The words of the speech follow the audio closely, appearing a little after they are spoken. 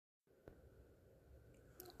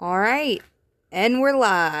All right. And we're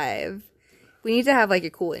live. We need to have like a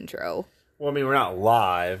cool intro. Well, I mean, we're not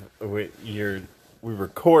live. We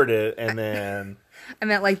record it and then... I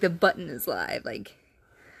meant like the button is live. Like,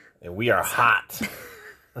 and we are hot.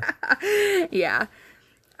 yeah.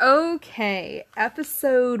 Okay.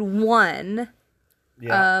 Episode 1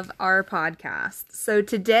 of our podcast. So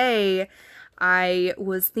today I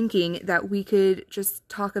was thinking that we could just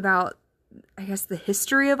talk about, I guess, the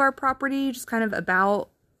history of our property, just kind of about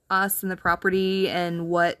us and the property and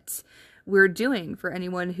what we're doing for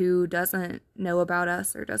anyone who doesn't know about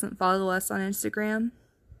us or doesn't follow us on Instagram.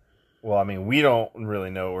 Well, I mean, we don't really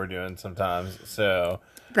know what we're doing sometimes, so...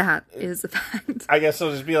 That is a fact. I guess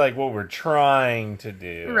it'll just be like what we're trying to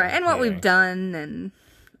do. Right, and what we've done and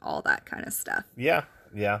all that kind of stuff. Yeah.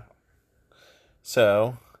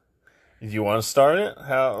 So, do you want to start it?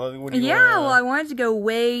 Well, I wanted to go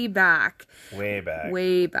way back. Way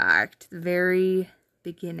back to the very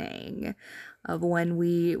beginning of when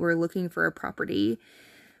we were looking for a property.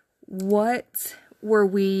 What were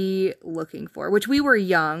we looking for? Which we were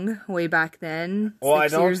young way back then. Well,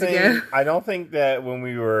 6 years ago. I don't think that when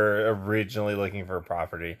we were originally looking for a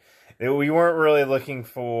property, we weren't really looking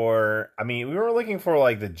for. I mean, we were looking for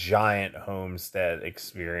like the giant homestead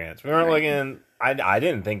experience. We weren't looking. I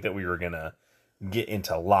didn't think that we were gonna get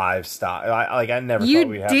into livestock. I never thought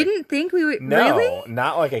we had. You didn't think we would? No, really?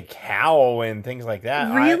 Not like a cow and things like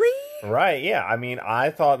that. Really? Right? Yeah. I mean,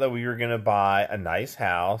 I thought that we were gonna buy a nice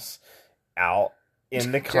house out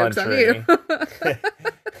in the country.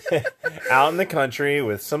 Out in the country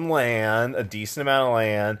with some land, a decent amount of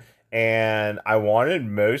land, and I wanted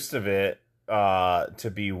most of it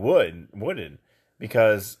to be wooded,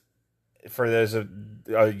 because for those of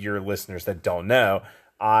your listeners that don't know,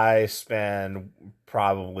 I spend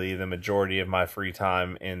probably the majority of my free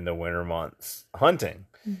time in the winter months hunting.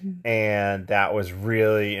 Mm-hmm. And that was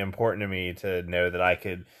really important to me to know that I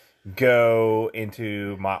could go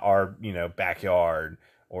into our backyard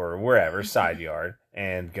or wherever, side yard,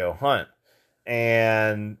 and go hunt.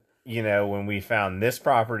 And, when we found this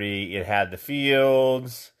property, it had the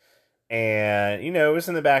fields, and, it was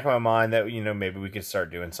in the back of my mind that, maybe we could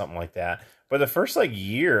start doing something like that. But the first,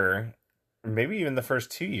 year, maybe even the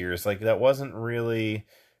first 2 years, that wasn't really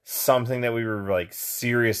something that we were,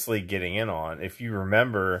 seriously getting in on. If you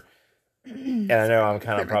remember, and I know I'm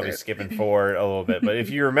kind of probably skipping forward a little bit, but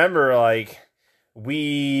if you remember,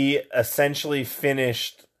 we essentially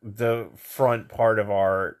finished the front part of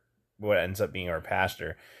what ends up being our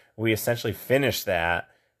pasture. We essentially finished that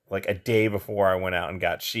a day before I went out and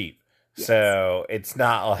got sheep. Yes. So it's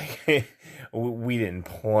not like we didn't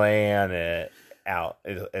plan it out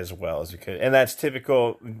as well as we could. And that's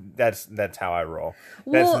typical. That's how I roll.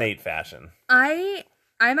 That's Nate fashion.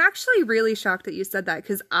 I'm actually really shocked that you said that,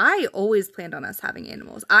 because I always planned on us having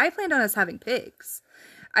animals. I planned on us having pigs.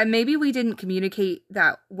 Maybe we didn't communicate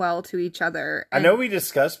that well to each other. I know we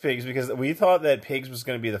discussed pigs because we thought that pigs was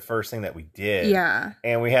going to be the first thing that we did. Yeah.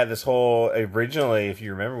 And we had this originally, if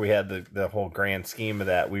you remember, we had the whole grand scheme of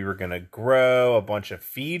that. We were going to grow a bunch of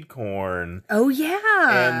feed corn. Oh,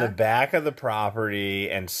 yeah. In the back of the property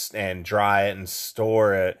and dry it and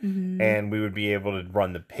store it. Mm-hmm. And we would be able to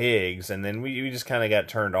run the pigs. And then we just kind of got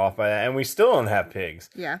turned off by that. And we still don't have pigs.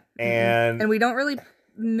 Yeah. And we don't really...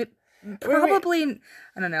 Probably,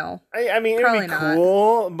 I don't know. I mean, it'd be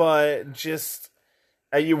cool, but just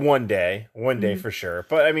one day for sure.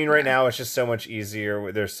 But I mean, right now it's just so much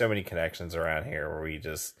easier. There's so many connections around here where we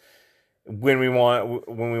just when we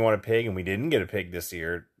want a pig, and we didn't get a pig this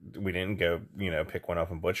year, we didn't go pick one up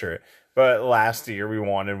and butcher it. But last year we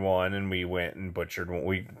wanted one, and we went and butchered one.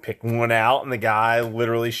 We picked one out, and the guy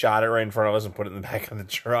literally shot it right in front of us and put it in the back of the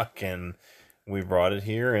truck, and we brought it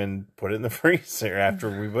here and put it in the freezer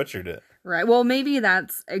after we butchered it. Right. Well, maybe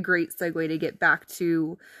that's a great segue to get back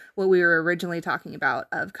to what we were originally talking about,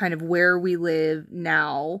 of kind of where we live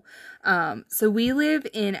now. So we live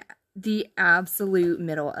in the absolute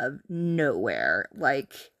middle of nowhere.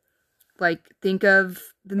 Like think of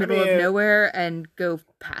the middle of nowhere and go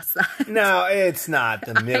past that. No, it's not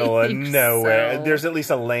the middle of nowhere. So. There's at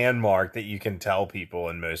least a landmark that you can tell people,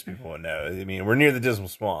 and most people would know. I mean, we're near the Dismal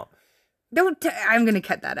Swamp. I'm going to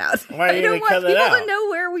cut that out. Why are you going to cut that out? I don't want people to know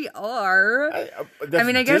where we are.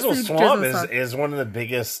 I guess Dismal Swamp is one of the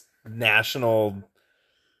biggest national...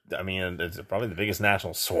 I mean, it's probably the biggest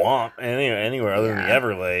national swamp anywhere other than the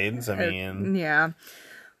Everglades. I mean... Yeah.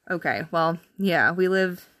 Okay, well, yeah, we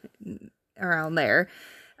live around there.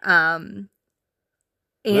 We live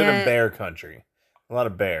in bear country. A lot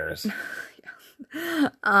of bears.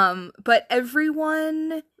 But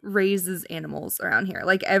everyone raises animals around here.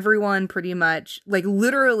 Everyone pretty much,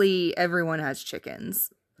 literally everyone has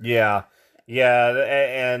chickens. Yeah, yeah,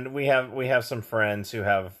 and we have some friends who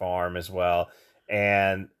have a farm as well,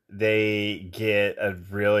 and they get a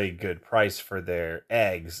really good price for their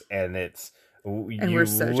eggs, and And you we're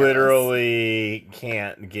so jealous. literally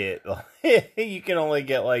can't get you can only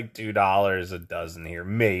get like $2 a dozen here,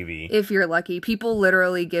 maybe. If you're lucky. People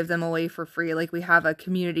literally give them away for free. Like we have a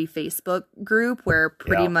community Facebook group where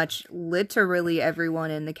pretty Yeah, much literally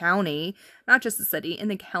everyone in the county, not just the city, in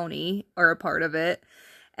the county are a part of it.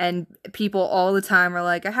 And people all the time are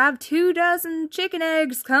like, I have 2 dozen chicken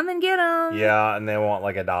eggs. Come and get them. yeah, and they want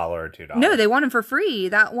like $1 or No, $2. they want them for free.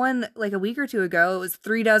 That one, like a week or two ago, it was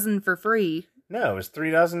 3 dozen for free. No, it was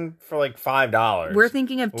 3 dozen for like $5. We're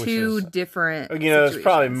thinking of Which two is, different there's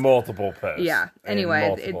probably situations. multiple posts. Yeah. And Anyway,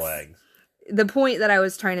 multiple eggs. The point that I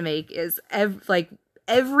was trying to make is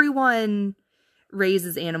everyone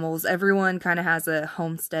raises animals. Everyone kind of has a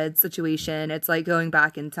homestead situation. It's like going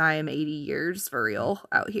back in time 80 years for real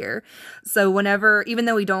out here. So whenever, even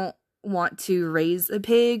though we don't want to raise a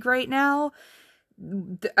pig right now,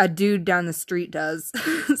 a dude down the street does.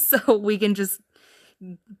 So we can just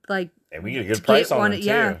like, and we get a good price on them too,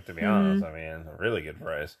 yeah. to be honest. I mean, a really good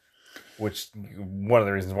price. Which, one of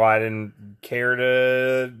the reasons why I didn't care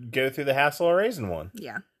to go through the hassle of raising one.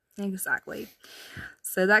 Yeah, exactly.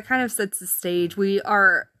 So that kind of sets the stage. We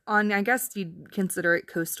are on, I guess you'd consider it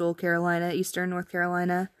coastal Carolina, eastern North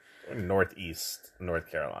Carolina. Northeast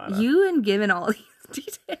North Carolina. You and given all these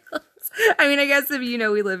details. I mean, I guess if you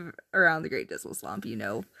know we live around the Great Dismal Swamp, you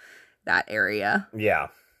know that area. Yeah.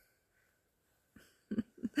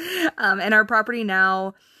 And our property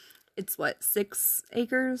now, it's what, 6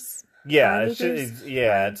 acres? Yeah, 5 it's acres? just,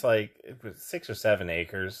 it's like 6 or 7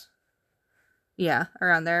 acres. Yeah,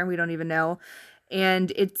 around there. We don't even know.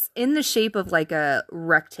 And it's in the shape of like a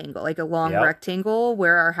rectangle, like a long rectangle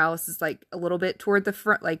where our house is like a little bit toward the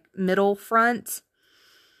front, like middle front.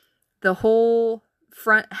 The whole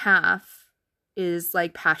front half is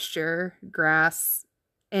like pasture, grass,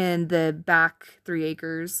 and the back 3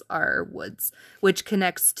 acres are woods, which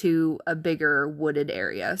connects to a bigger wooded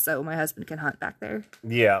area. So my husband can hunt back there.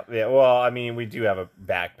 Yeah. Well, I mean, we do have a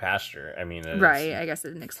back pasture. I mean, Right. I guess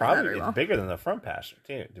it didn't explain that very well. It's bigger than the front pasture,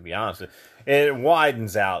 too, to be honest. It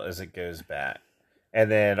widens out as it goes back. And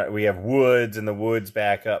then we have woods, and the woods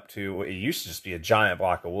back up to, it used to just be a giant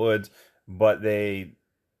block of woods, but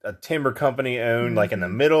a timber company owned like in the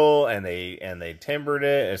middle, and they timbered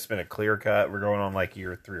it. It's been a clear cut. We're going on like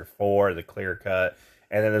year 3 or 4 of the clear cut,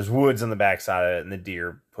 and then there's woods on the backside of it, and the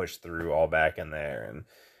deer push through all back in there, and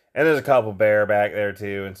there's a couple bear back there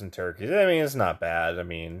too, and some turkeys. I mean, it's not bad. I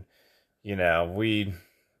mean, we've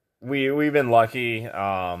been lucky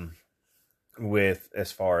with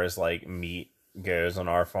as far as like meat goes on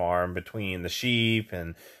our farm, between the sheep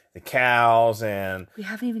and the cows, and we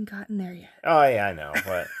haven't even gotten there yet. Oh yeah, I know,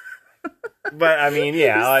 but I mean,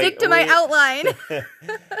 yeah, stick to my outline.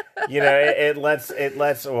 it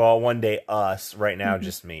lets well, one day us, right now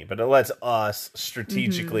just me, but it lets us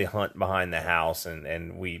strategically hunt behind the house, and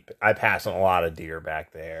I pass on a lot of deer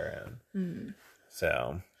back there, and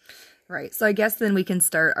so right. So I guess then we can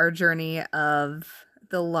start our journey of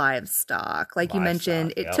the livestock. Like you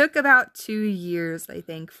mentioned, it took about 2 years, I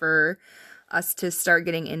think, for us to start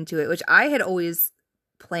getting into it, which I had always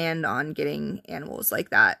planned on getting animals like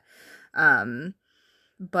that.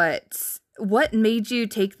 But what made you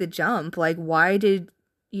take the jump? Like, why did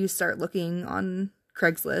you start looking on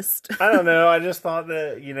Craigslist? I don't know. I just thought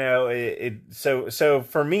that, so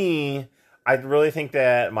for me, I really think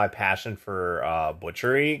that my passion for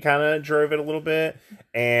butchery kind of drove it a little bit,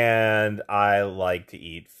 and I like to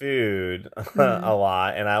eat food a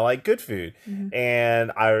lot, and I like good food,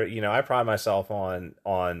 and I pride myself on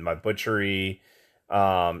my butchery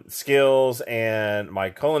skills and my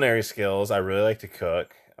culinary skills. I really like to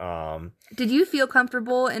cook. Did you feel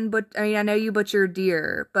comfortable in I know you butchered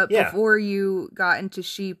deer, but before you got into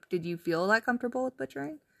sheep, did you feel that comfortable with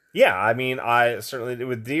butchering? Yeah, I mean, I certainly,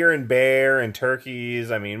 with deer and bear and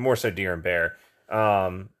turkeys, I mean, more so deer and bear,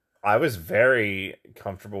 I was very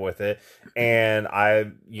comfortable with it. And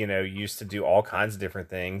I, used to do all kinds of different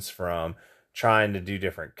things, from trying to do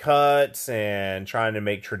different cuts and trying to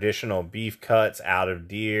make traditional beef cuts out of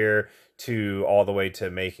deer, to all the way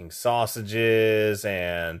to making sausages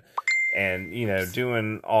and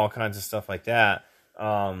doing all kinds of stuff like that.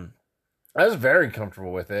 I was very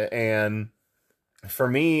comfortable with it. And for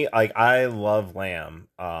me, like, I love lamb.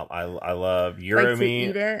 I love Euro meat.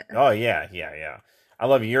 Eat it? Oh yeah. I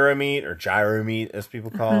love Euro meat, or gyro meat as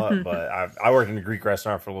people call it. But I worked in a Greek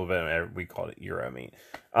restaurant for a little bit, and we called it Euro meat.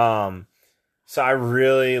 So I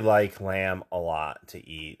really like lamb a lot to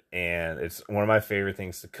eat, and it's one of my favorite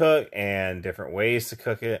things to cook, and different ways to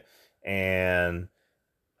cook it, and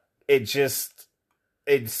it just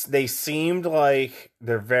they seemed like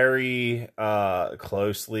they're very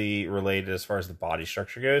closely related as far as the body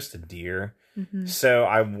structure goes to deer. Mm-hmm. So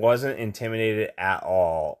I wasn't intimidated at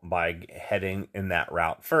all by heading in that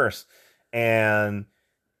route first, and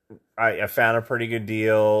I found a pretty good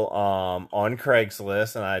deal on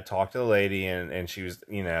Craigslist, and I talked to the lady, and she was,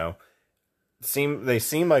 they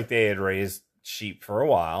seemed like they had raised sheep for a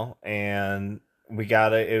while, and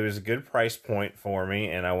it was a good price point for me,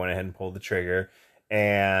 and I went ahead and pulled the trigger.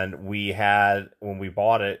 And when we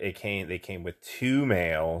bought it, they came with 2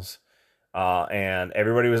 males, and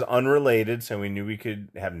everybody was unrelated, so we knew we could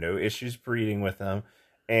have no issues breeding with them.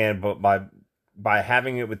 But by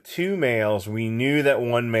having it with 2 males, we knew that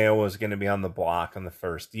 1 male was going to be on the block in the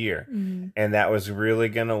first year. Mm-hmm. And that was really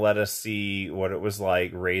going to let us see what it was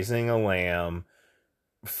like raising a lamb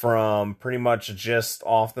from pretty much just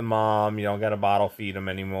off the mom. You don't got to bottle feed them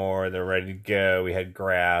anymore. They're ready to go. We had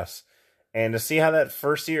grass. And to see how that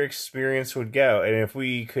first year experience would go. And if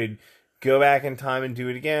we could go back in time and do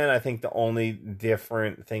it again, I think the only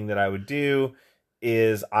different thing that I would do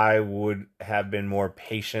is I would have been more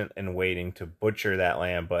patient and waiting to butcher that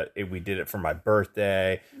lamb. But we did it for my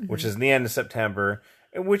birthday, mm-hmm. which is the end of September,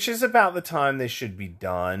 which is about the time they should be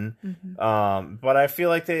done. Mm-hmm. But I feel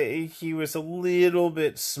like he was a little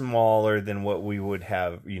bit smaller than what we would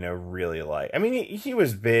have, really liked. I mean, he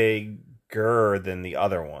was bigger than the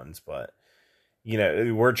other ones, but,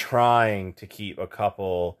 we're trying to keep a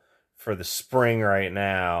couple for the spring right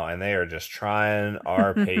now, and they are just trying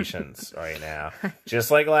our patience right now. Just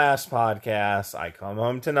like last podcast, I come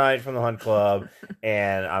home tonight from the hunt club,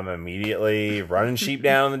 and I'm immediately running sheep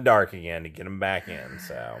down in the dark again to get them back in,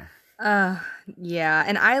 so... Yeah,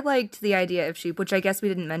 and I liked the idea of sheep, which I guess we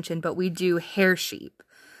didn't mention, but we do hair sheep.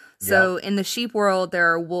 So in the sheep world,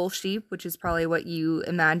 there are wool sheep, which is probably what you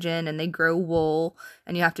imagine, and they grow wool,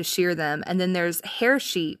 and you have to shear them. And then there's hair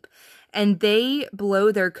sheep, and they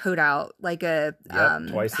blow their coat out like a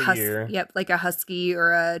twice a year. Yep, like a husky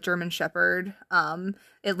or a German shepherd.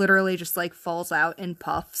 It literally just like falls out in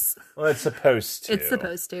puffs. Well, it's supposed to. It's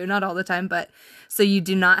supposed to, not all the time, but so you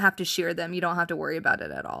do not have to shear them. You don't have to worry about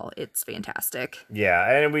it at all. It's fantastic. Yeah,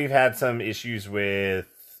 and we've had some issues with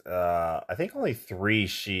I think only 3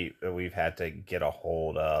 sheep that we've had to get a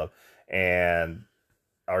hold of, and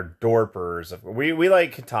our Dorpers. We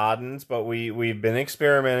like Katahdins, but we've been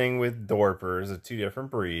experimenting with Dorpers of 2 different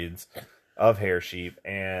breeds of hair sheep,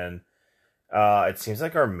 and it seems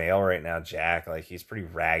like our male right now, Jack, like he's pretty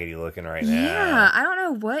raggedy looking right now. Yeah, I don't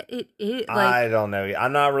know what it is. Like, I don't know.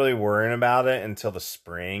 I'm not really worrying about it until the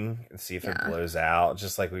spring and see if it blows out.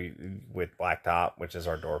 Just like we with Blacktop, which is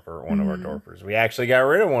our Dorper, one of our Dorpers. We actually got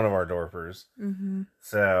rid of one of our Dorpers,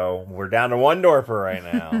 so we're down to 1 Dorper right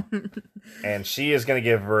now, and she is going to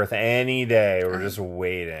give birth any day. We're just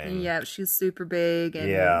waiting. Yeah, she's super big,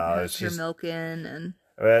 and has her milk in, and.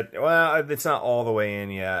 But, well, it's not all the way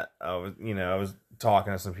in yet. I was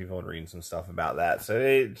talking to some people and reading some stuff about that.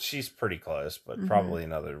 So she's pretty close, but probably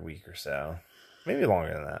another week or so. Maybe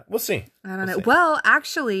longer than that. We'll see. I don't know. See. Well,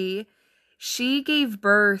 actually, she gave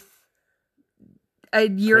birth a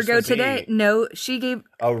year ago today. Eve. No, she gave...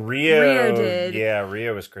 Oh, Rio did. Yeah,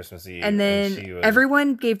 Rio was Christmas Eve. And then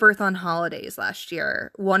everyone gave birth on holidays last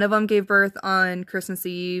year. One of them gave birth on Christmas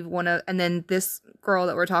Eve. And then this girl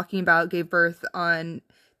that we're talking about gave birth on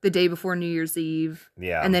the day before New Year's Eve.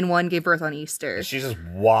 Yeah. And then one gave birth on Easter. She's just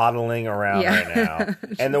waddling around right now.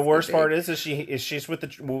 And the worst part is she's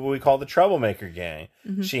with what we call the troublemaker gang.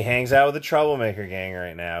 Mm-hmm. She hangs out with the troublemaker gang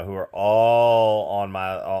right now, who are all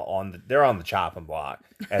they're on the chopping block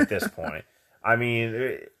at this point. I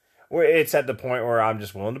mean, it's at the point where I'm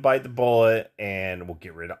just willing to bite the bullet, and we'll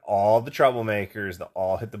get rid of all the troublemakers. They'll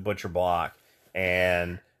all hit the butcher block,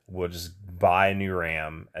 and we'll just buy a new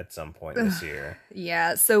ram at some point this year.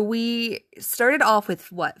 Yeah, so we started off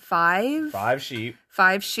with what, 5? 5 sheep.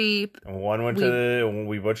 5 sheep. And one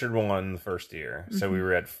we butchered 1 the first year. So we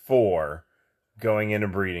were at 4 going into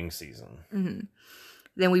breeding season. Mm-hmm.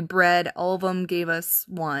 Then we bred, all of them gave us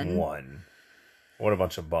 1. What a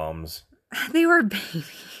bunch of bums. They were babies.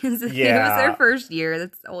 Yeah. It was their first year.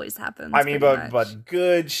 That's always happens. I mean, but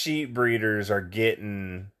good sheep breeders are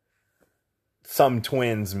getting some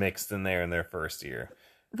twins mixed in there in their first year.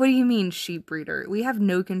 What do you mean, sheep breeder? We have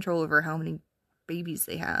no control over how many babies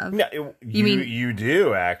they have. No, you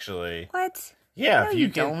do actually. What? Yeah, no, you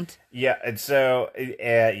don't. Yeah, and so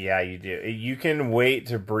yeah, you do. You can wait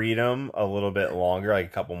to breed them a little bit longer, like a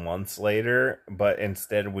couple months later. But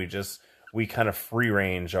instead, we just we kind of free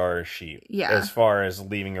range our sheep. Yeah. As far as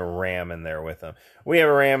leaving a ram in there with them. We have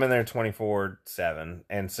a ram in there 24/7.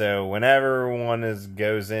 And so whenever one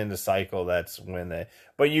goes into cycle, that's when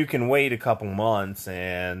but you can wait a couple months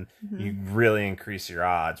and you really increase your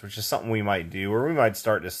odds, which is something we might do, or we might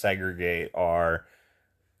start to segregate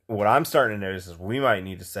what I'm starting to notice is we might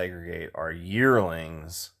need to segregate our yearling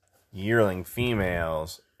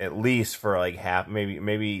females, at least for like half,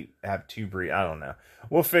 maybe have 2 breed. I don't know.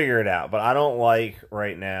 We'll figure it out. But I don't like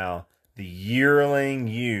right now the yearling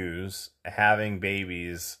ewes having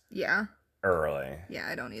babies. Yeah. Early. Yeah,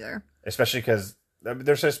 I don't either. Especially because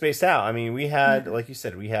they're so spaced out. I mean, we had, like you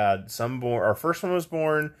said, we had some born. Our first one was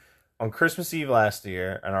born on Christmas Eve last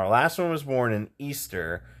year, and our last one was born in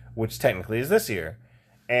Easter, which technically is this year.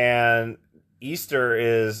 And Easter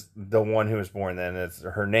is the one who was born then.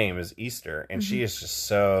 Her name is Easter, and she is just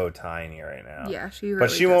so tiny right now. Yeah, she really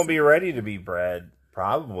But she won't be ready to be bred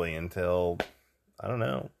probably until, I don't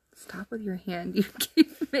know. Stop with your hand. You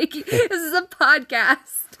keep making... This is a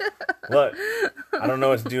podcast. Look, I don't know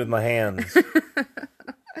what to do with my hands.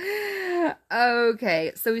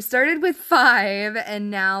 Okay, so we started with 5,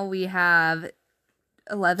 and now we have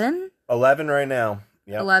 11? 11 right now.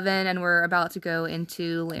 Yep. 11, and we're about to go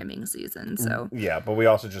into lambing season, so... Yeah, but we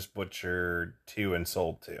also just butchered 2 and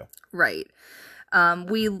sold 2. Right.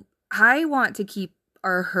 I want to keep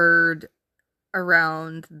our herd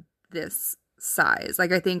around this size.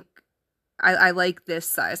 Like, I think I like this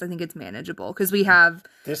size. I think it's manageable, because we have...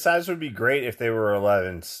 This size would be great if they were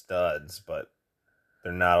 11 studs, but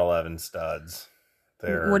they're not 11 studs.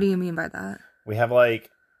 What do you mean by that? We have,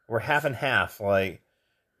 we're half and half,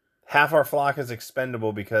 half our flock is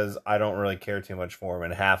expendable because I don't really care too much for them,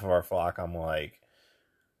 and half of our flock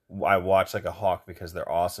I watch like a hawk because they're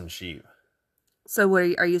awesome sheep. So what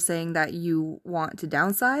are you saying, that you want to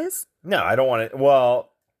downsize? No, I don't want it.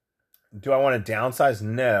 Well, do I want to downsize?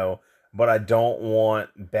 No, but I don't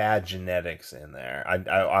want bad genetics in there.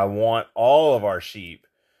 I want all of our sheep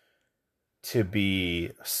to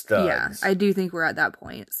be studs. Yeah, I do think we're at that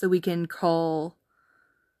point. So we can cull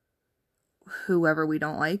whoever we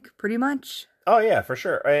don't like, pretty much. Oh, yeah, for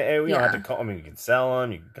sure. And we don't have to call them. I mean, you can sell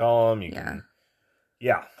them, you can call them, you can...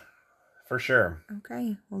 Yeah, for sure.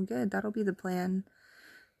 Okay, well, good. That'll be the plan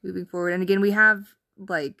moving forward. And again, we have,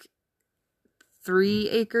 3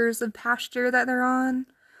 acres of pasture that they're on.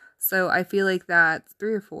 So I feel like that's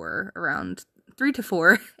 3 or 4, around 3 to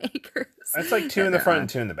 4 acres. That's like 2 in the front and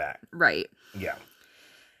 2 in the back. Right. Yeah.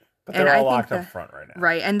 But they're all locked up front right now.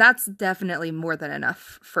 Right, and that's definitely more than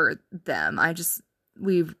enough for them.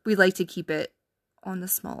 We like to keep it on the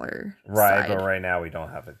smaller side. Right, but right now we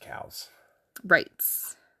don't have the cows. Right.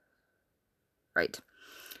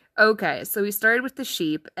 Okay, so we started with the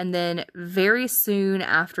sheep, and then very soon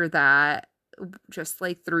after that, just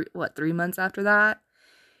 3 months after that,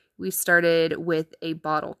 we started with a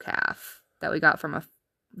bottle calf that we got from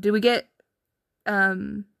did we get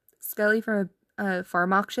Skelly from a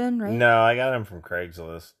farm auction, right? No, I got him from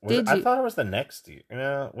Craigslist. I thought it was the next year.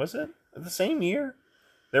 Was it the same year?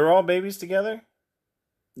 They were all babies together?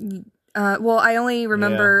 Well, I only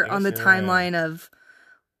remember on the timeline of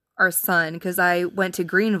our son, because I went to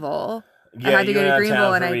Greenville. Yeah, I had to go to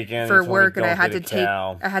Greenville for work, and I had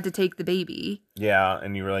to take the baby. Yeah,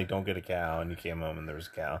 and you were like, "Don't get a cow," and you came home and there was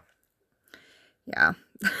a cow. Yeah,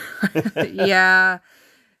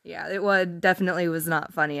 yeah. It definitely was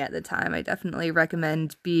not funny at the time. I definitely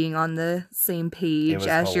recommend being on the same page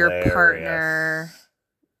as your partner.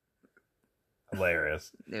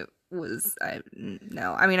 Hilarious. It was.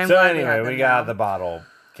 No. I mean, I'm so glad anyway, we got the bottle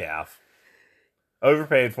calf.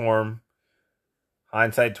 Overpaid for him.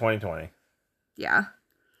 Hindsight 2020. Yeah.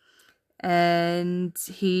 And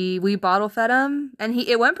we bottle fed him, and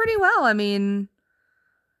it went pretty well. I mean,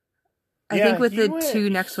 I think with the 2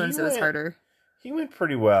 next ones, it was harder. He went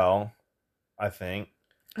pretty well, I think.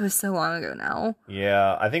 It was so long ago now.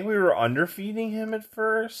 Yeah, I think we were underfeeding him at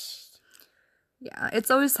first. Yeah, it's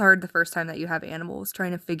always hard the first time that you have animals,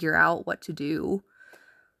 trying to figure out what to do.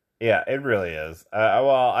 Yeah, it really is.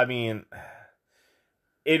 Well, I mean,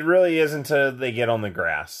 it really is until they get on the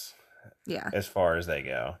grass. Yeah. As far as they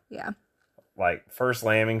go. Yeah. First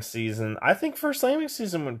lambing season. I think first lambing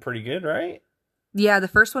season went pretty good, right? Yeah, the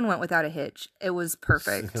first one went without a hitch. It was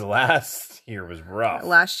perfect. Last year was rough.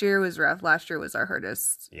 Last year was rough. Last year was our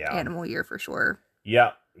hardest animal year for sure.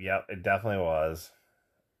 Yep, it definitely was.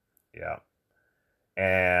 Yep.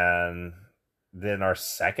 And then our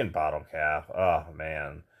second bottle calf. Oh,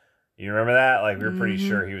 man. You remember that? We were pretty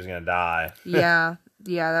sure he was going to die. Yeah,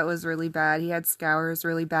 that was really bad. He had scours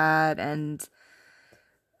really bad, and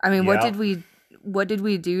I mean, what did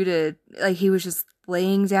we do to, he was just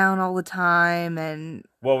laying down all the time, and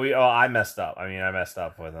I messed up. I messed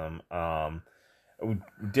up with him. We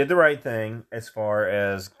did the right thing as far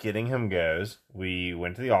as getting him goes. We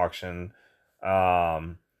went to the auction.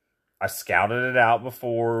 I scouted it out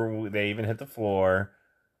before they even hit the floor.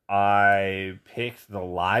 I picked the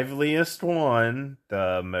liveliest one,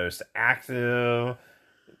 the most active,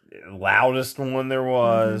 loudest one there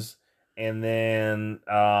was. And then,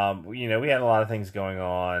 we had a lot of things going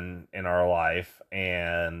on in our life.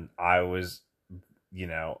 And I was,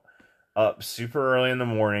 up super early in the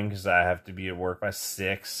morning because I have to be at work by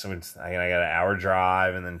 6. So I got an hour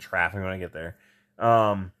drive and then traffic when I get there.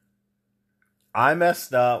 I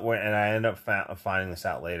messed up and I ended up finding this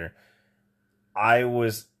out later. I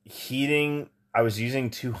was using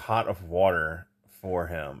too hot of water for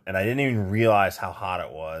him, and I didn't even realize how hot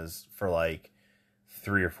it was for like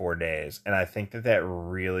 3 or 4 days, and I think that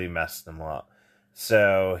really messed him up.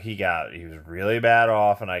 So he was really bad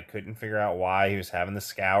off, and I couldn't figure out why he was having the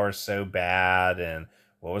scours so bad and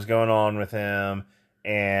what was going on with him.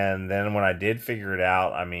 And then when I did figure it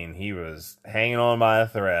out, he was hanging on by a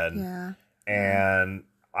thread. Yeah. And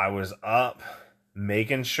I was up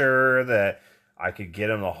making sure that I could get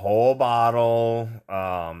him the whole bottle,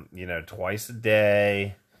 twice a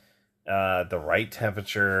day, the right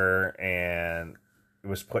temperature, and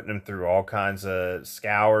was putting him through all kinds of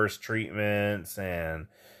scours, treatments, and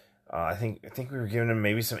I think we were giving him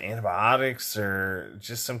maybe some antibiotics or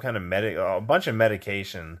just some kind of a bunch of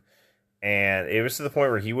medication. And it was to the point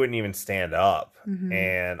where he wouldn't even stand up,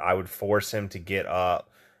 and I would force him to get up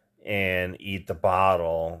and eat the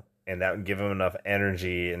bottle, and that would give him enough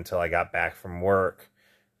energy until I got back from work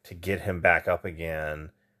to get him back up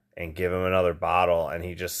again and give him another bottle. And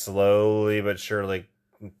he just slowly but surely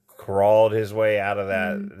crawled his way out of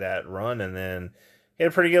that run, and then he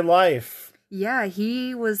had a pretty good life. Yeah,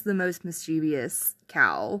 he was the most mischievous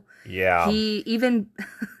cow. Yeah. He even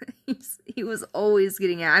he was always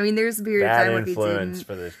getting out. There's a period of time where he didn't. Bad influence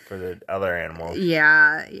for the other animals.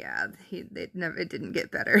 Yeah. It didn't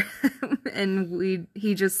get better. And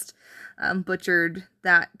he just butchered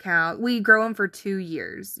that cow. We grow them for 2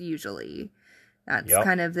 years usually. That's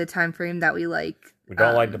kind of the time frame that we like. We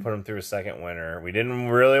don't like to put them through a second winter. We didn't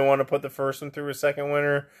really want to put the first one through a second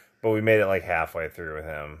winter, but we made it like halfway through with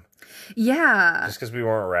him. Yeah. Just because we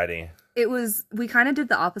weren't ready. We kind of did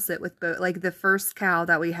the opposite with both. Like the first cow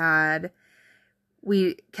that we had,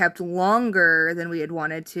 we kept longer than we had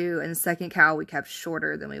wanted to, and the second cow we kept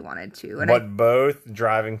shorter than we wanted to. And both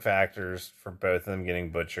driving factors for both of them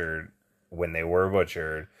getting butchered when they were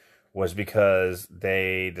butchered was because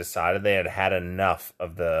they decided they had had enough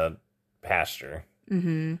of the pasture.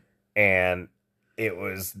 Mm-hmm. And it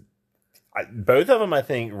was both of them, I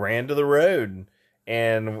think, ran to the road,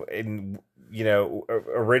 and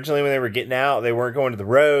originally when they were getting out, they weren't going to the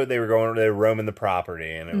road, they were roaming the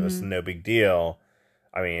property, and it was no big deal.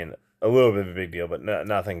 A little bit of a big deal, but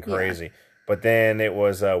nothing crazy. Yeah. But then it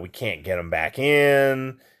was, we can't get them back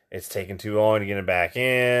in. It's taking too long to get them back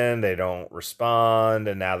in. They don't respond,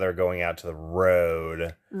 and now they're going out to the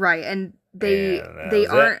road. Right, and they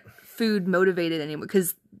aren't food motivated anymore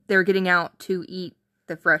because they're getting out to eat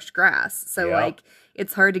the fresh grass. So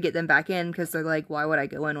it's hard to get them back in because they're like, why would I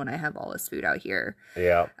go in when I have all this food out here?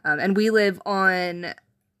 Yeah. And we live on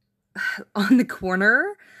the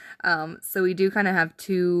corner. So we do kind of have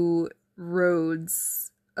 2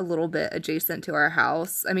 roads a little bit adjacent to our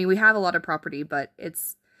house. We have a lot of property, but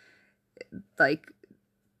it's like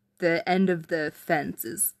the end of the fence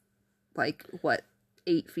is like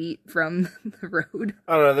 8 feet from the road.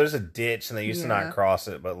 I don't know, there's a ditch and they used to not cross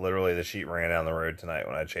it, but literally the sheep ran down the road tonight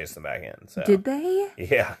when I chased them back in. So. Did they?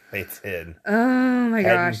 Yeah, they did. Oh my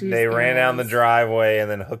gosh. They ran down the driveway and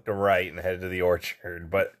then hooked a right and headed to the orchard,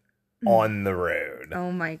 but on the road.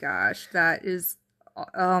 Oh my gosh, that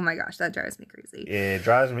drives me crazy. It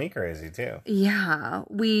drives me crazy too. Yeah,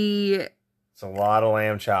 it's a lot of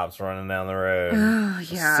lamb chops running down the road. Oh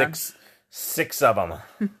yeah. 6 of them.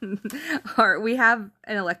 We have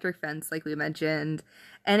an electric fence, like we mentioned,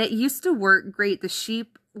 and it used to work great. The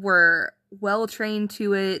sheep were well trained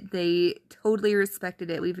to it. They totally respected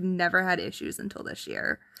it. We've never had issues until this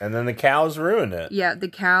year. And then the cows ruined it. Yeah, the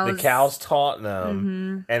cows taught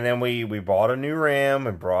them. And then we bought a new ram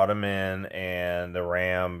and brought him in, and the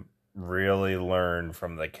ram really learned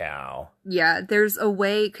from the cow. Yeah, there's a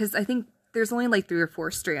way, because I think there's only like 3 or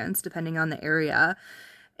 4 strands depending on the area.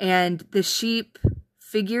 And the sheep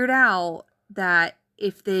figured out that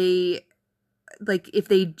if they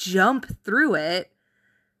jump through it,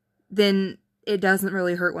 then it doesn't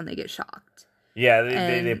really hurt when they get shocked. Yeah,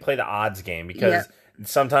 they play the odds game because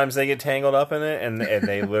sometimes they get tangled up in it, and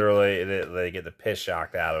they literally they get the piss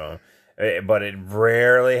shocked out of them. But it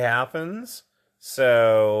rarely happens.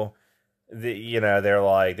 So, they're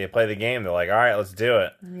like, they play the game. They're like, all right, let's do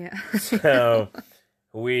it. Yeah. So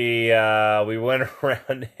we went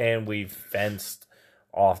around and we fenced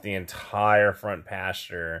off the entire front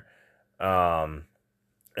pasture. And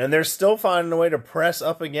they're still finding a way to press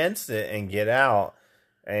up against it and get out.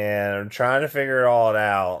 And I'm trying to figure it all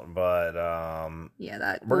out, but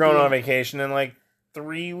we're going on vacation in like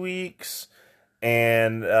 3 weeks.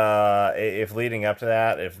 And if leading up to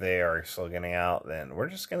that, if they are still getting out, then we're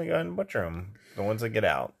just going to go ahead and butcher them, the ones that get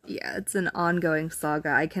out. Yeah, it's an ongoing saga.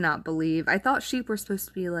 I cannot believe. I thought sheep were supposed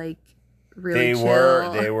to be like really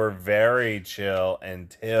chill. They were very chill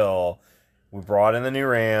until we brought in the new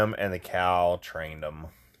ram and the cow trained them.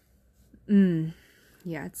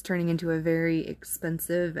 Yeah, it's turning into a very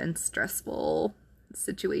expensive and stressful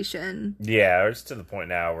situation. Yeah, it's to the point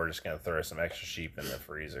now we're just going to throw some extra sheep in the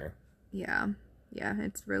freezer. Yeah,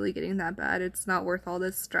 it's really getting that bad. It's not worth all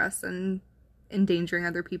this stress and endangering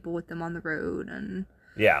other people with them on the road. And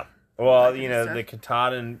yeah, well, the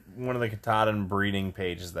Katahdin, one of the Katahdin breeding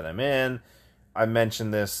pages that I'm in, I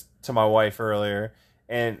mentioned this to my wife earlier,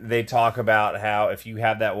 and they talk about how if you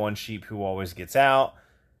have that one sheep who always gets out,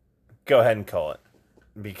 go ahead and cull it.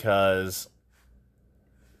 Because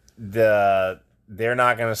they're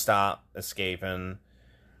not going to stop escaping.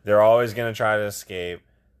 They're always going to try to escape.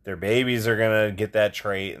 Their babies are going to get that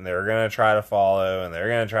trait, and they're going to try to follow, and they're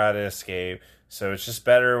going to try to escape. So it's just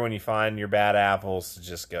better when you find your bad apples to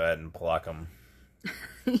just go ahead and pluck them.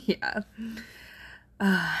 Yeah.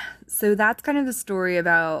 So that's kind of the story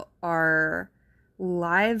about our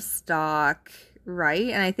livestock, right?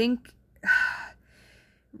 And I think...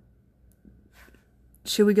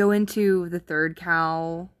 Should we go into the third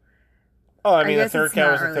cow? Oh, I mean, the third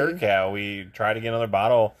cow was the third cow. We try to get another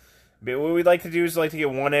bottle. But what we'd like to do is like to get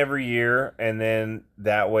one every year, and then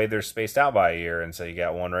that way they're spaced out by a year, and so you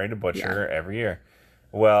got one ready to butcher every year.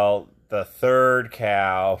 Well, the third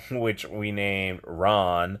cow, which we named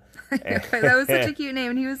Ron. That was such a cute name,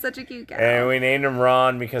 and he was such a cute cow. And we named him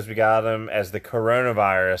Ron because we got him as the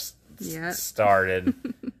coronavirus started.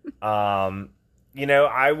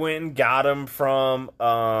 I went and got him from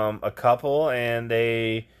a couple, and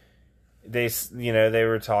they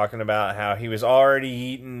were talking about how he was already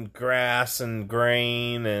eating grass and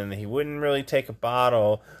grain, and he wouldn't really take a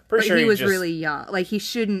bottle. But he was really young. Like, he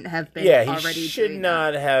shouldn't have been already he should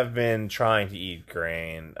not have been trying to eat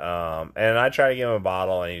grain. And I tried to give him a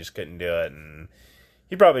bottle, and he just couldn't do it, and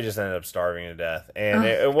he probably just ended up starving to death. And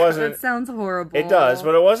it wasn't... That sounds horrible. It does,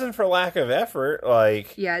 but it wasn't for lack of effort.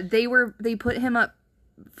 Like... Yeah, they put him up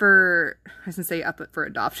for... I was going to say up for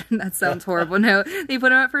adoption. That sounds horrible. No, they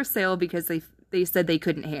put him up for sale because they said they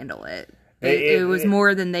couldn't handle it. It was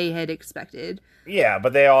more than they had expected. Yeah,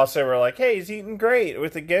 but they also were like, hey, he's eating great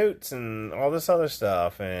with the goats and all this other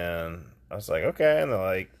stuff. And I was like, okay. And they're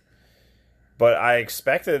like... But I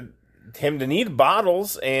expected him to need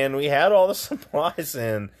bottles, and we had all the supplies,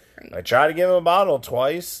 and I tried to give him a bottle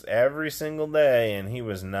twice every single day, and he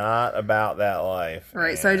was not about that life.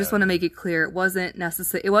 Right. So I just want to make it clear, it wasn't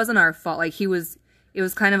necessary. It wasn't our fault. Like, it was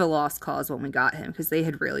kind of a lost cause when we got him, because they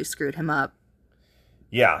had really screwed him up.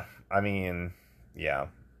 Yeah. I mean, yeah.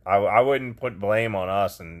 I wouldn't put blame on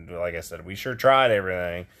us, and like I said, we sure tried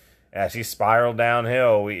everything. As he spiraled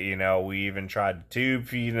downhill, we even tried to tube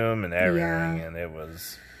feed him and everything, and it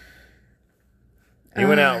was... He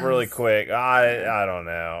went out really quick. I don't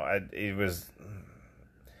know. It was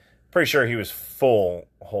pretty sure he was full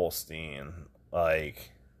Holstein,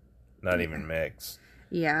 like not even mixed.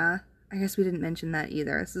 Yeah, I guess we didn't mention that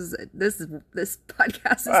either. This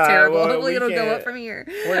podcast is terrible. Well, hopefully it'll go up from here.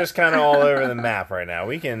 We're just kind of all over the map right now.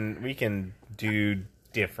 We can do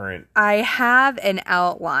different. I have an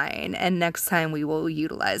outline, and next time we will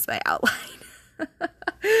utilize my outline.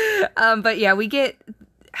 But yeah, we get.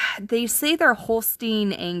 They say they're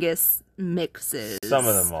Holstein Angus mixes. Some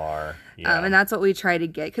of them are. Yeah. And that's what we try to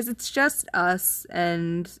get, because it's just us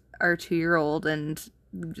and our 2-year-old and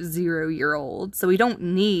 0-year-old. So we don't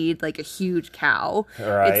need like a huge cow.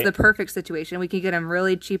 Right. It's the perfect situation. We can get them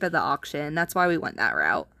really cheap at the auction. That's why we went that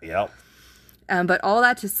route. Yep. But all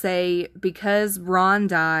that to say, because Ron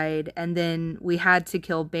died and then we had to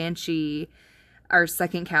kill Banshee, our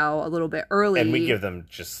second cow, a little bit early. And we give them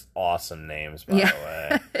just awesome names, by the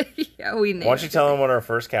way. Yeah, we named. Why don't you tell them what our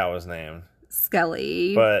first cow was named?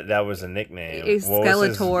 Skelly. But that was a nickname.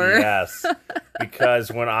 Skeletor. Yes.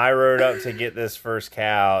 Because when I rode up to get this first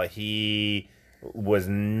cow, he was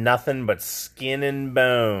nothing but skin and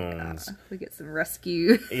bones. We get some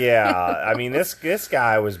rescue. Yeah, I mean this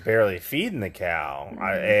guy was barely feeding the cow,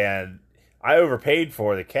 and I overpaid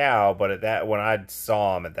for the cow. But when I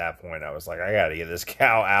saw him at that point, I was like, I got to get this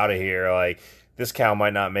cow out of here. Like this cow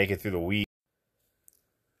might not make it through the week.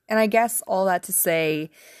 And I guess all that to say,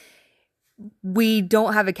 we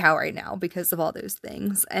don't have a cow right now because of all those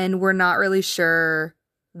things, and we're not really sure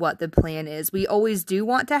what the plan is. We always do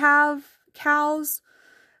want to have cows,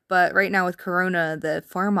 but right now with Corona, the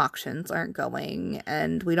farm auctions aren't going,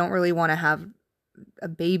 and we don't really want to have a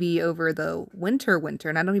baby over the winter,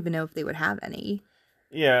 and I don't even know if they would have any.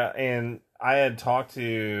 Yeah, and I had talked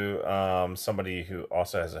to somebody who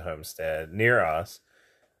also has a homestead near us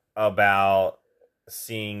about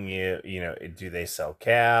seeing do they sell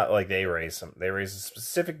like they raise a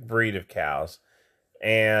specific breed of cows,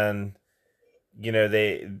 and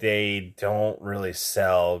they don't really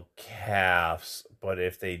sell calves, but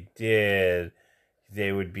if they did,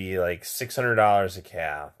 they would be like $600 a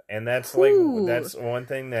calf. And that's that's one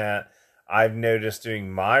thing that I've noticed doing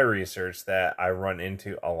my research that I run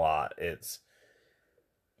into a lot. It's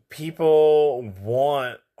people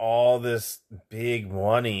want all this big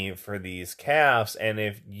money for these calves, and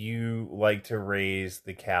if you like to raise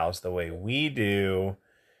the cows the way we do,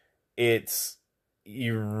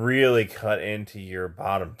 you really cut into your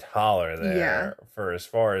bottom dollar there for as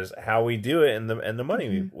far as how we do it and the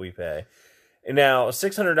money we pay. And now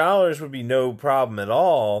 $600 would be no problem at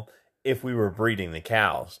all if we were breeding the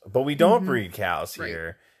cows, but we don't breed cows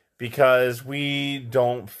here because we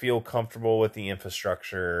don't feel comfortable with the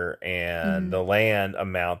infrastructure and the land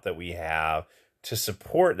amount that we have to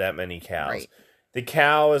support that many cows. Right. The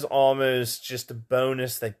cow is almost just a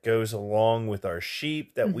bonus that goes along with our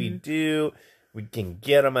sheep that we do. We can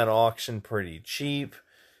get them at auction pretty cheap.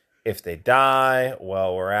 If they die,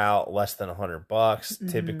 well, we're out less than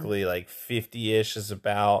 $100. Typically, like 50-ish is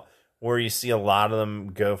about where you see a lot of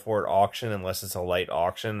them go for at auction, unless it's a light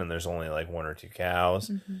auction and there's only like one or two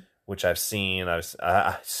cows, which I've seen. I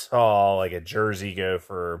saw like a Jersey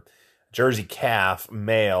calf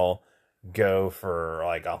male go for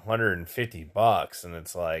like $150, and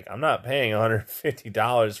it's like, I'm not paying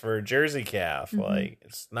 $150 for a Jersey calf. Like,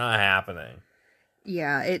 it's not happening.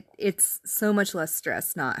 Yeah, it's so much less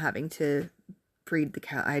stress not having to breed the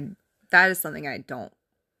cow. That is something I don't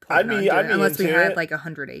plan on doing unless we had like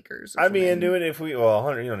 100 acres. I'd be into it if we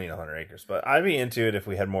 100. You don't need 100 acres, but I'd be into it if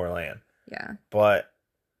we had more land. Yeah, but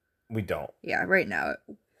we don't. Yeah, right now,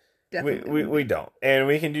 definitely we don't, and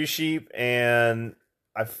we can do sheep, and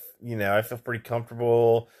I feel pretty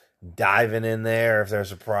comfortable diving in there if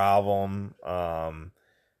there's a problem.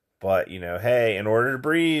 But hey, in order to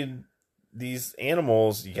breed these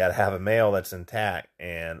animals, you gotta have a male that's intact,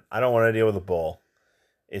 and I don't want to deal with a bull,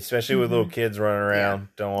 especially with little kids running around.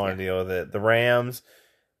 Don't want to deal with it. The rams,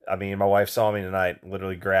 I mean, my wife saw me tonight,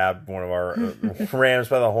 literally grabbed one of our rams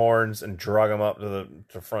by the horns and drug him up to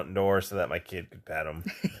the front door so that my kid could pet him.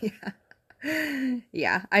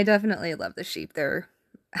 Yeah, I definitely love the sheep. They're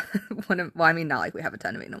not like we have a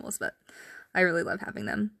ton of animals, but I really love having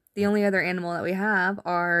them. The only other animal that we have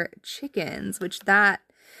are chickens,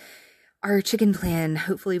 our chicken plan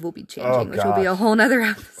hopefully will be changing, which will be a whole nother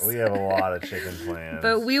episode. We have a lot of chicken plans.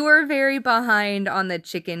 But we were very behind on the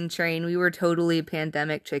chicken train. We were totally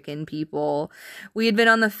pandemic chicken people. We had been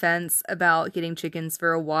on the fence about getting chickens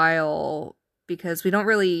for a while because we don't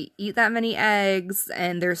really eat that many eggs,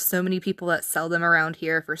 and there's so many people that sell them around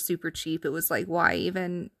here for super cheap. It was like, why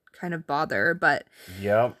even kind of bother? But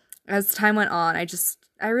as time went on,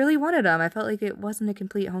 I really wanted them. I felt like it wasn't a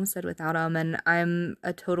complete homestead without them, and I'm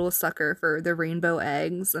a total sucker for the rainbow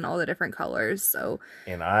eggs and all the different colors.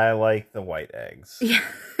 And I like the white eggs. Yeah,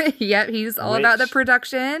 yep. He's all about the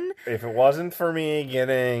production. If it wasn't for me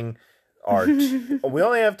getting we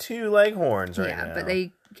only have 2 leghorns right now. Yeah, but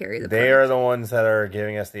they carry the. They are the ones that are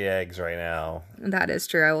giving us the eggs right now. That is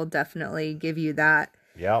true. I will definitely give you that.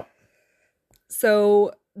 Yep.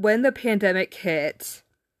 So when the pandemic hit,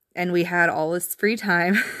 and we had all this free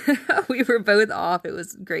time, we were both off. It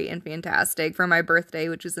was great and fantastic. For my birthday,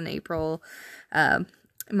 which is in April,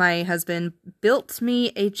 my husband built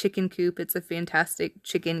me a chicken coop. It's a fantastic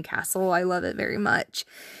chicken castle. I love it very much.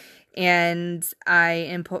 And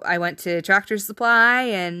I went to Tractor Supply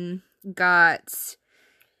and got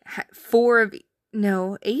 8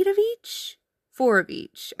 of each. 4 of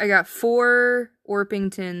each. I got 4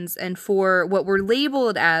 Orpingtons and 4 what were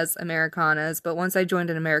labeled as Americanas, but once I joined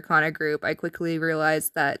an Americana group, I quickly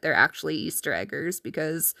realized that they're actually Easter eggers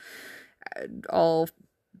because all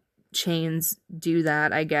chains do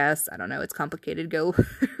that, I guess. I don't know. It's complicated. Go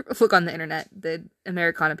look on the internet. The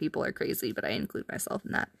Americana people are crazy, but I include myself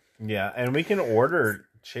in that. Yeah, and we can order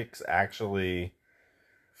chicks actually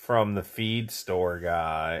from the feed store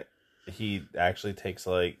guy. He actually takes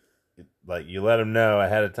like you let him know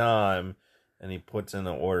ahead of time, and he puts in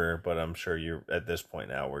the order. But I'm sure you're at this point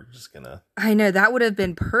now. We're just gonna. I know that would have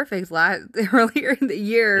been perfect earlier in the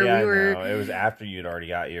year. Yeah, I know. It was after you'd already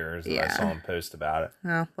got yours. Yeah. I saw him post about it.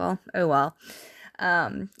 Oh well.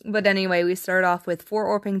 But anyway, we start off with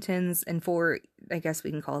 4 Orpingtons and 4, I guess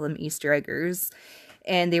we can call them Easter eggers.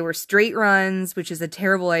 And they were straight runs, which is a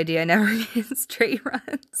terrible idea. Never get straight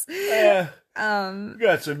runs. Yeah.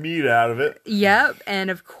 Got some meat out of it. Yep. And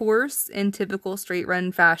of course, in typical straight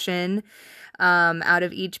run fashion, out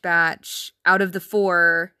of each batch, out of the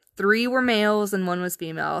 4, 3 were males and 1 was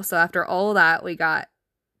female. So after all that, we got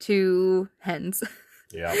 2 hens.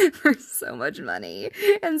 Yeah. For so much money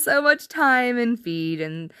and so much time and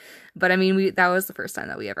feed. But I mean, that was the first time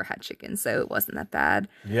that we ever had chicken, so it wasn't that bad.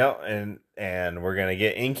 Yeah, and we're gonna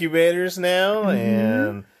get incubators now,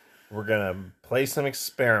 and we're gonna play some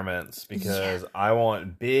experiments because I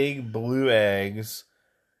want big blue eggs,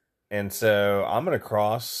 and so I'm gonna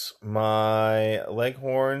cross my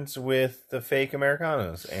leghorns with the fake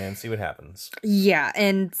Americanos and see what happens. Yeah,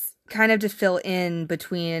 and kind of to fill in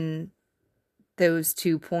between those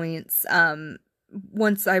 2 points,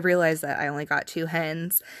 once I realized that I only got 2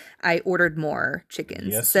 hens, I ordered more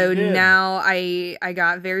chickens. Yes, so now I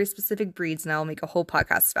got very specific breeds, and I'll make a whole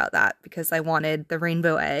podcast about that because I wanted the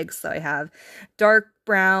rainbow eggs. So I have dark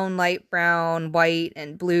brown, light brown, white,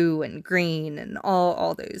 and blue, and green, and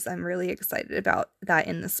all those. I'm really excited about that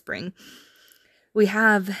in the spring. We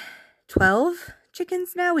have 12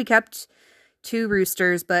 chickens now. We kept 2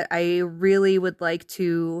 roosters, but I really would like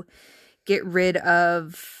to get rid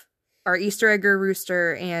of our Easter egger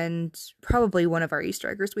rooster and probably one of our Easter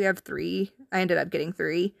eggers. We have 3. I ended up getting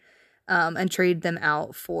 3, and trade them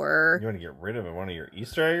out for... You want to get rid of one of your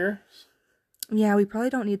Easter eggers? Yeah, we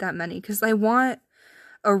probably don't need that many because I want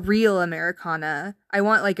a real Americana. I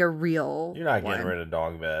want like a real You're not getting rid of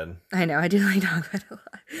dog bed. I know, I do like dog bed a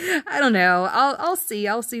lot. I don't know. I'll see.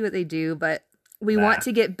 I'll see what they do, but we want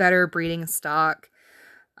to get better breeding stock.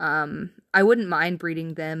 I wouldn't mind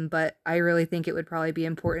breeding them, but I really think it would probably be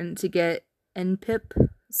important to get NPIP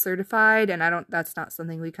certified, and that's not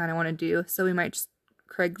something we kind of want to do, so we might just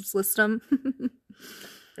Craigslist them.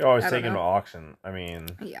 You're always taking to auction. I mean,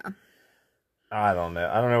 yeah. I don't know.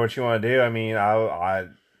 I don't know what you want to do. I mean,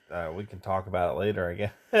 we can talk about it later, I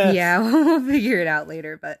guess. Yeah, we'll figure it out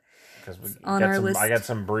later, but because on our list. I got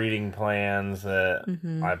some breeding plans that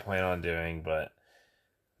I plan on doing, but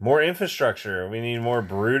more infrastructure. We need more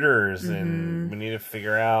brooders, and we need to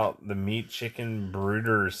figure out the meat chicken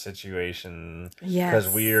brooder situation. Yes.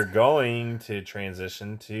 Because we are going to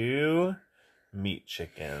transition to meat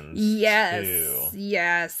chickens. Yes. Too.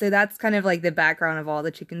 Yeah. So that's kind of like the background of all the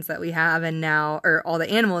chickens that we have or all the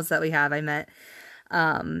animals that we have, I meant.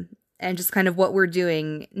 And just kind of what we're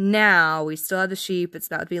doing now. We still have the sheep. It's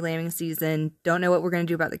about to be lambing season. Don't know what we're going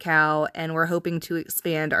to do about the cow. And we're hoping to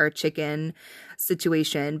expand our chicken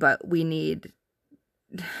situation, but we need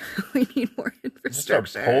more infrastructure.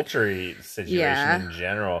 Just our poultry situation in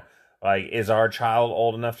general. Like, is our child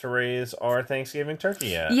old enough to raise our Thanksgiving turkey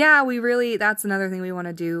yet? Yeah, that's another thing we want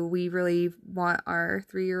to do. We really want our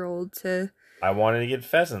 3-year-old to... I wanted to get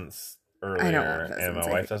pheasants earlier, I don't want pheasants, and my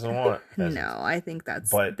wife doesn't want pheasants. No, I think I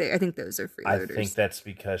think those are freeloaders. I think that's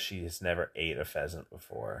because she has never ate a pheasant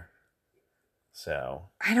before. So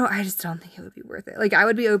I just don't think it would be worth it. Like, I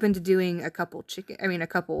would be open to doing a couple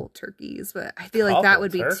turkeys, but I feel like that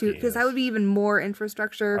would be too, because that would be even more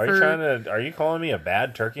infrastructure. Are you calling me a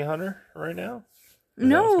bad turkey hunter right now?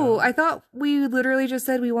 No, I thought we literally just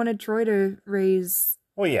said we wanted Troy to raise.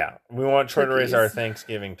 Well, yeah, we want Troy to raise our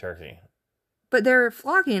Thanksgiving turkey. But they're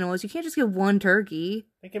flock animals. You can't just get one turkey.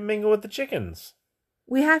 They can mingle with the chickens.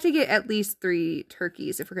 We have to get at least 3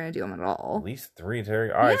 turkeys if we're going to do them at all. At least 3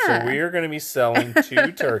 turkeys. All right, so we are going to be selling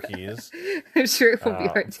 2 turkeys. I'm sure it will be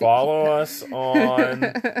hard to follow us on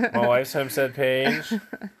my wife's Homestead page.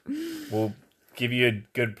 We'll give you a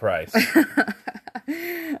good price.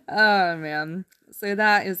 Oh, man. So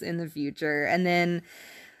that is in the future. And then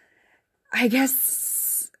I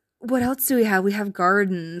guess, what else do we have? We have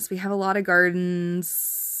gardens. We have a lot of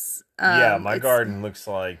gardens. Yeah, my garden looks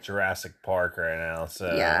like Jurassic Park right now, so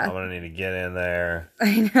I'm going to need to get in there.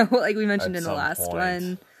 I know, like we mentioned in the last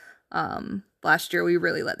one. Last year we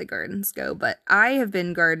really let the gardens go, but I have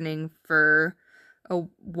been gardening for a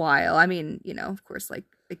while. I mean, of course, like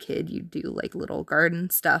a kid, you do like little garden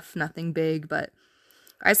stuff, nothing big, but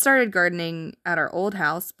I started gardening at our old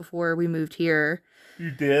house before we moved here.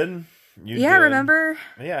 You did? You yeah, did. remember?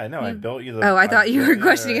 Yeah, I know. I built you the... Oh, I thought you were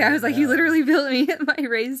questioning. I was like, yeah. you literally built me my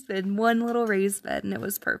raised bed, one little raised bed, and it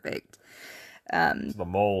was perfect. So the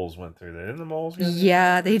moles went through there. Didn't the moles get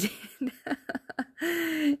Yeah, they did.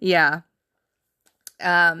 yeah.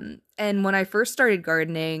 And when I first started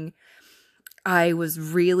gardening, I was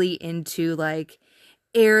really into like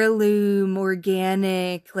heirloom,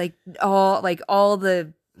 organic, like all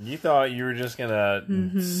the... You thought you were just gonna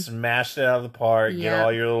smash it out of the park, get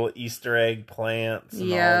all your little Easter egg plants,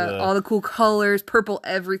 and all the cool colors, purple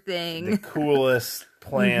everything, the coolest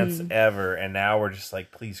plants ever. And now we're just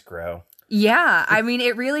like, please grow. Yeah, I mean,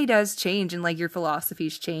 it really does change, and like your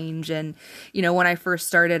philosophies change. And you know, when I first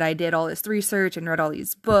started, I did all this research and read all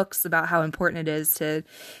these books about how important it is to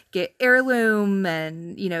get heirloom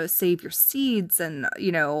and, you know, save your seeds. And,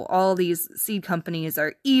 you know, all these seed companies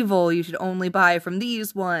are evil. You should only buy from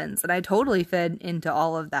these ones. And I totally fed into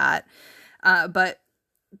all of that. But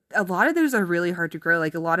a lot of those are really hard to grow.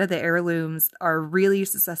 Like a lot of the heirlooms are really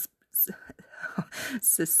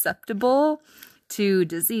susceptible to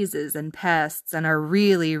diseases and pests and are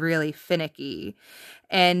really, really finicky.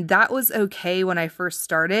 And that was okay when I first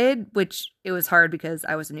started, which it was hard because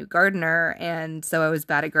I was a new gardener, and so I was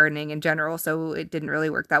bad at gardening in general, so it didn't really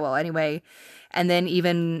work that well anyway. And then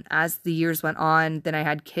even as the years went on, then I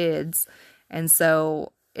had kids, and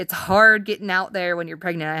so it's hard getting out there when you're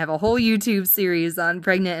pregnant. I have a whole YouTube series on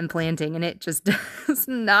pregnant and planting, and it just does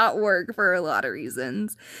not work for a lot of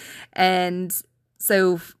reasons. And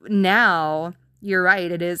so now... You're right.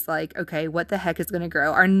 It is like, okay, what the heck is going to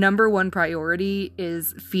grow? Our number one priority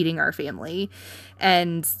is feeding our family.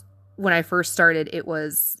 And when I first started, it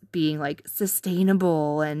was being like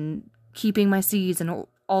sustainable and keeping my seeds and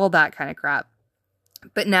all that kind of crap.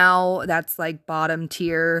 But now that's like bottom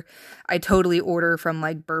tier. I totally order from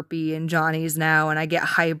like Burpee and Johnny's now, and I get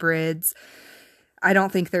hybrids. I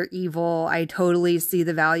don't think they're evil. I totally see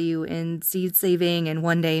the value in seed saving, and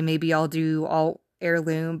one day maybe I'll do all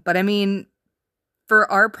heirloom. But I mean, for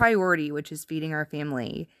our priority, which is feeding our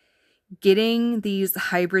family, getting these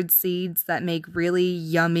hybrid seeds that make really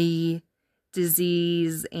yummy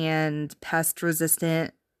disease and pest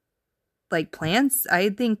resistant like plants, I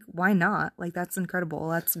think why not? Like that's incredible.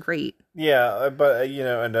 That's great. Yeah, but you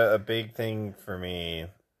know, and a big thing for me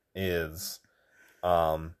is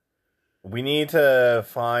we need to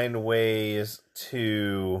find ways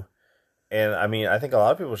to, and I mean, I think a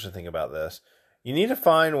lot of people should think about this. You need to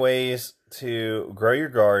find ways to grow your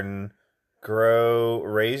garden,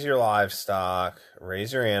 raise your livestock,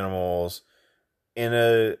 raise your animals in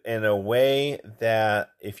a way that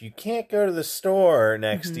if you can't go to the store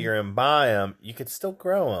next year and buy them, you could still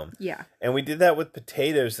grow them. Yeah. And we did that with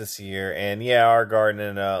potatoes this year, and yeah, our garden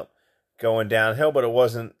ended up going downhill, but it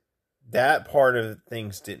wasn't, that part of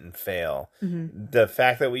things didn't fail. The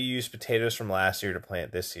fact that we used potatoes from last year to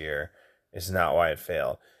plant this year is not why it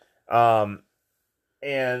failed.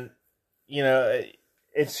 And, you know,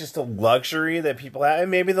 it's just a luxury that people have. And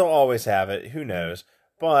maybe they'll always have it. Who knows?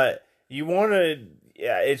 But you want to...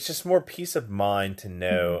 Yeah, it's just more peace of mind to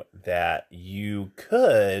know that you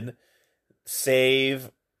could save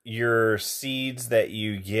your seeds that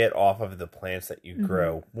you get off of the plants that you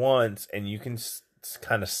grow once. And you can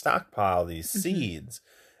kind of stockpile these seeds.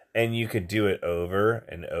 And you could do it over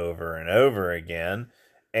and over and over again.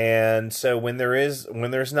 And so when there's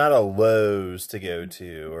not a Lowe's to go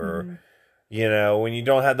to, or, you know, when you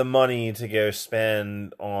don't have the money to go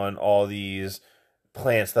spend on all these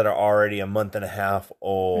plants that are already a month and a half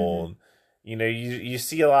old, you know, you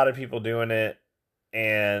see a lot of people doing it.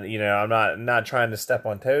 And, you know, I'm not trying to step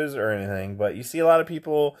on toes or anything, but you see a lot of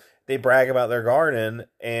people, they brag about their garden,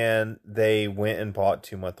 and they went and bought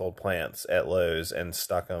 2-month-old plants at Lowe's and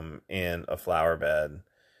stuck them in a flower bed.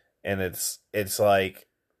 And it's like,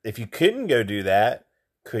 if you couldn't go do that,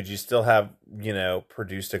 could you still have, you know,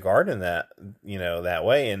 produced a garden that, you know, that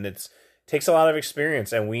way? And takes a lot of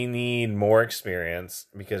experience, and we need more experience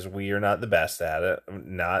because we are not the best at it,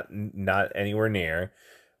 not anywhere near.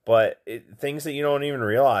 But things that you don't even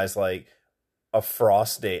realize, like a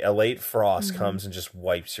late frost comes and just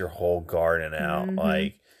wipes your whole garden out.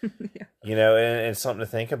 Like, you know, and it's something to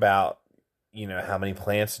think about. You know, how many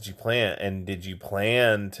plants did you plant, and did you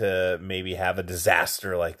plan to maybe have a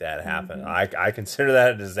disaster like that happen? I consider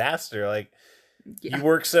that a disaster. Like, you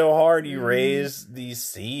work so hard, you raise these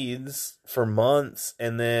seeds for months,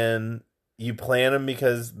 and then you plant them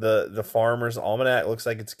because the farmer's almanac looks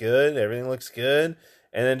like it's good, everything looks good,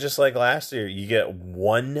 and then just like last year, you get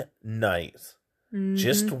one night,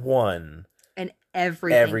 just one, and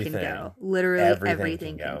everything can go. Literally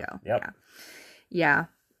everything can go. Yep. Yeah. Yeah,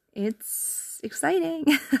 it's exciting.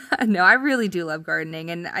 No, I really do love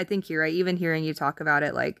gardening, and I think you're right. Even hearing you talk about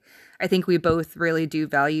it, like, I think we both really do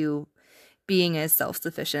value being as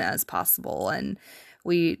self-sufficient as possible. And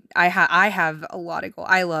I have a lot of goals.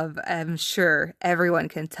 I'm sure everyone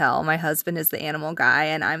can tell my husband is the animal guy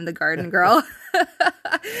and I'm the garden girl.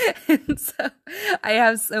 And so I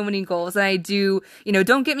have so many goals, and I do,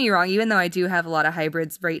 don't get me wrong, even though I do have a lot of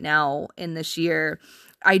hybrids right now in this year,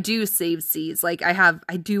 I do save seeds. Like I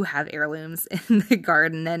do have heirlooms in the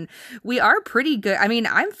garden, and we are pretty good. I mean,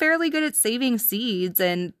 I'm fairly good at saving seeds,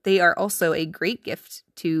 and they are also a great gift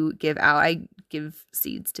to give out. I give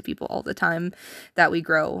seeds to people all the time that we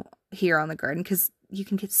grow here on the garden, because you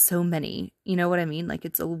can get so many, you know what I mean? Like,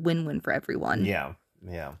 it's a win-win for everyone. Yeah.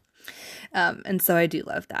 Yeah. And so I do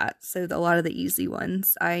love that. So a lot of the easy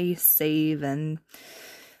ones I save, and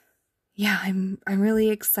yeah, I'm really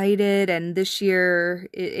excited. And this year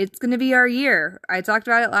it's going to be our year. I talked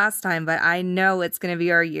about it last time, but I know it's going to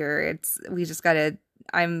be our year. We just got to,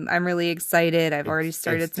 I'm really excited. I've already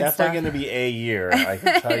started it's definitely going to be a year. I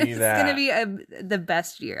can tell you that. It's going to be the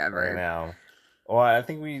best year ever. Right now. Well, I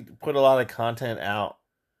think we put a lot of content out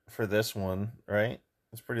for this one, right?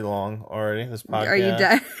 It's pretty long already, this podcast. Are you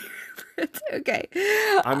done? Okay.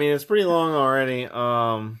 I mean, it's pretty long already.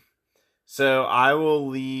 So I will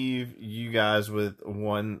leave you guys with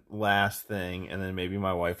one last thing, and then maybe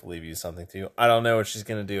my wife will leave you something too. I don't know what she's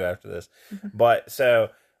going to do after this. Mm-hmm. But so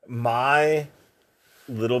my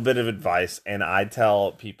little bit of advice, and I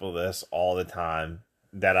tell people this all the time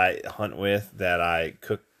that I hunt with, that I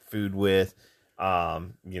cook food with,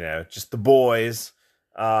 just the boys.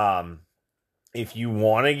 If you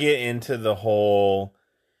want to get into the whole,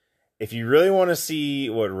 if you really want to see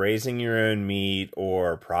what raising your own meat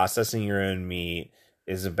or processing your own meat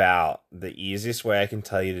is about, the easiest way I can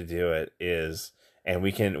tell you to do it is, and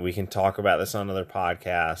we can talk about this on other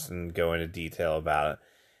podcasts and go into detail about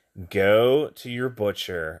it. Go to your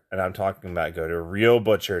butcher, and I'm talking about go to a real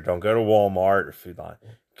butcher. Don't go to Walmart or Food Line.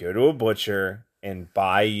 Go to a butcher and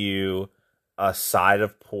buy you a side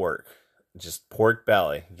of pork. Just pork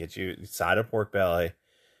belly. Get you a side of pork belly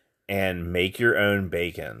and make your own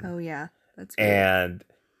bacon. Oh, yeah. That's great. And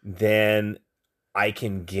then I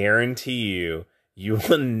can guarantee you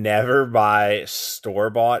will never buy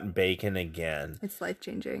store-bought bacon again. It's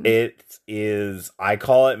life-changing. It is, I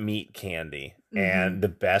call it meat candy. Mm-hmm. And the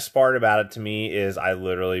best part about it to me is I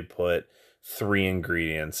literally put 3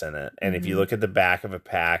 ingredients in it. And if you look at the back of a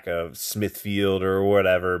pack of Smithfield or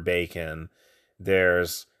whatever bacon,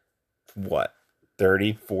 there's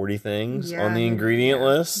 30, 40 things on the ingredient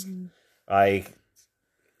list. Mm-hmm. Like,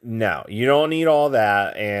 no, you don't need all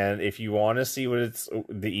that. And if you want to see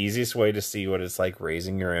the easiest way to see what it's like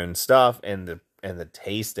raising your own stuff and the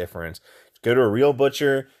taste difference, go to a real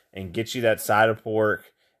butcher and get you that side of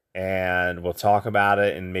pork, and we'll talk about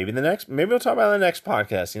it. And maybe we'll talk about it in the next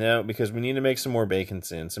podcast, because we need to make some more bacon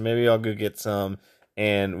soon. So maybe I'll go get some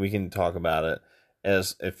and we can talk about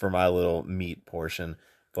it for my little meat portion.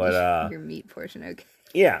 But your meat portion, okay.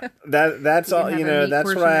 Yeah, that's all.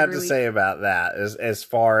 That's what I have to say about that. As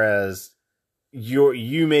far as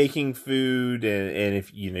you making food, and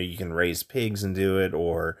if you can raise pigs and do it,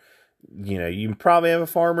 or you probably have a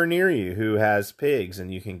farmer near you who has pigs,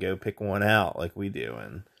 and you can go pick one out like we do,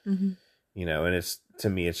 and and it's, to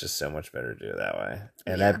me, it's just so much better to do it that way.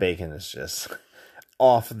 And that bacon is just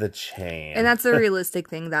off the chain. And that's a realistic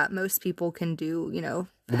thing that most people can do,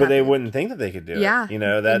 But they wouldn't think that they could do it. Yeah,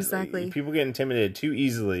 that exactly. People get intimidated too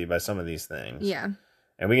easily by some of these things. Yeah.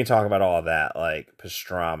 And we can talk about all of that, like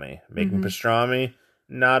pastrami. Making pastrami,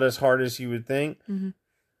 not as hard as you would think. Mm-hmm.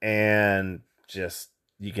 And just,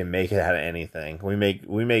 you can make it out of anything. We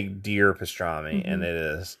make deer pastrami, and it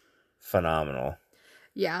is phenomenal.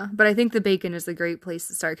 Yeah, but I think the bacon is a great place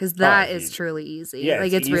to start, because that is truly easy. Yeah,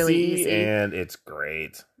 it's really easy. And it's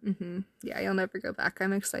great. Mm-hmm. Yeah, you'll never go back.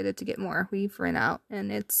 I'm excited to get more. We've run out,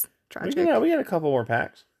 and it's tragic. We got a couple more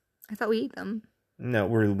packs. I thought we ate them. No,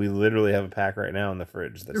 we literally have a pack right now in the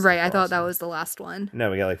fridge. That's right, I thought that was the last one.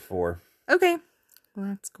 No, we got like 4. Okay, well,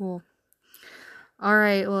 that's cool. All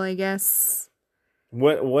right, well, I guess...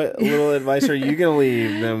 What little advice are you going to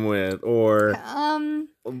leave them with? Or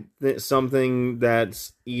something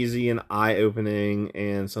that's easy and eye-opening,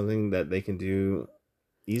 and something that they can do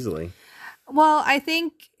easily? Well, I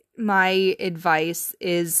think my advice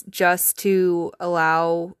is just to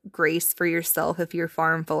allow grace for yourself if your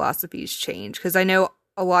farm philosophies change. Because I know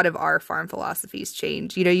a lot of our farm philosophies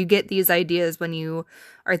change. You get these ideas when you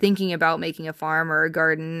are thinking about making a farm or a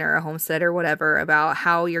garden or a homestead or whatever, about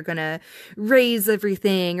how you're going to raise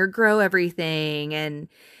everything or grow everything. And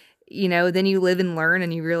then you live and learn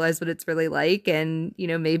and you realize what it's really like, and,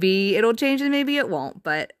 maybe it'll change and maybe it won't.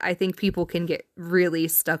 But I think people can get really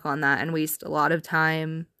stuck on that and waste a lot of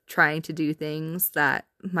time trying to do things that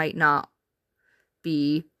might not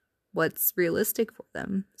be what's realistic for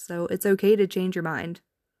them. So it's okay to change your mind.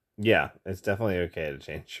 Yeah, it's definitely okay to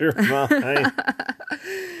change your mind.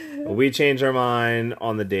 We change our mind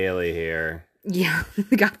on the daily here. Yeah,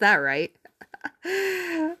 got that right.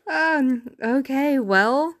 Okay,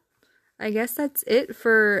 well, I guess that's it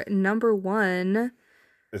for number 1.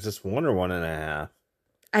 Is this 1 or 1.5?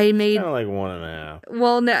 I made kind of like 1.5.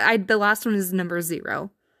 Well, no, the last one is number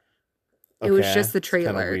 0. Okay. It was just the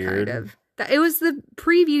trailer, kind of. It was the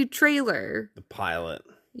preview trailer. The pilot.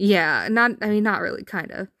 Yeah, not really,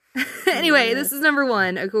 kind of. Anyway, This is number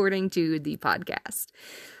 1 according to the podcast.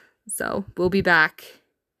 So we'll be back.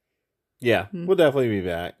 Yeah, we'll definitely be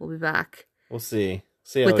back. We'll be back. We'll see.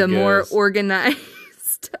 See how with it a goes. more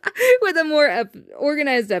organized, with a more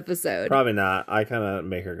organized episode. Probably not. I kind of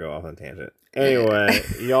make her go off on a tangent. Anyway,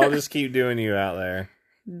 y'all just keep doing you out there.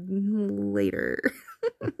 Later.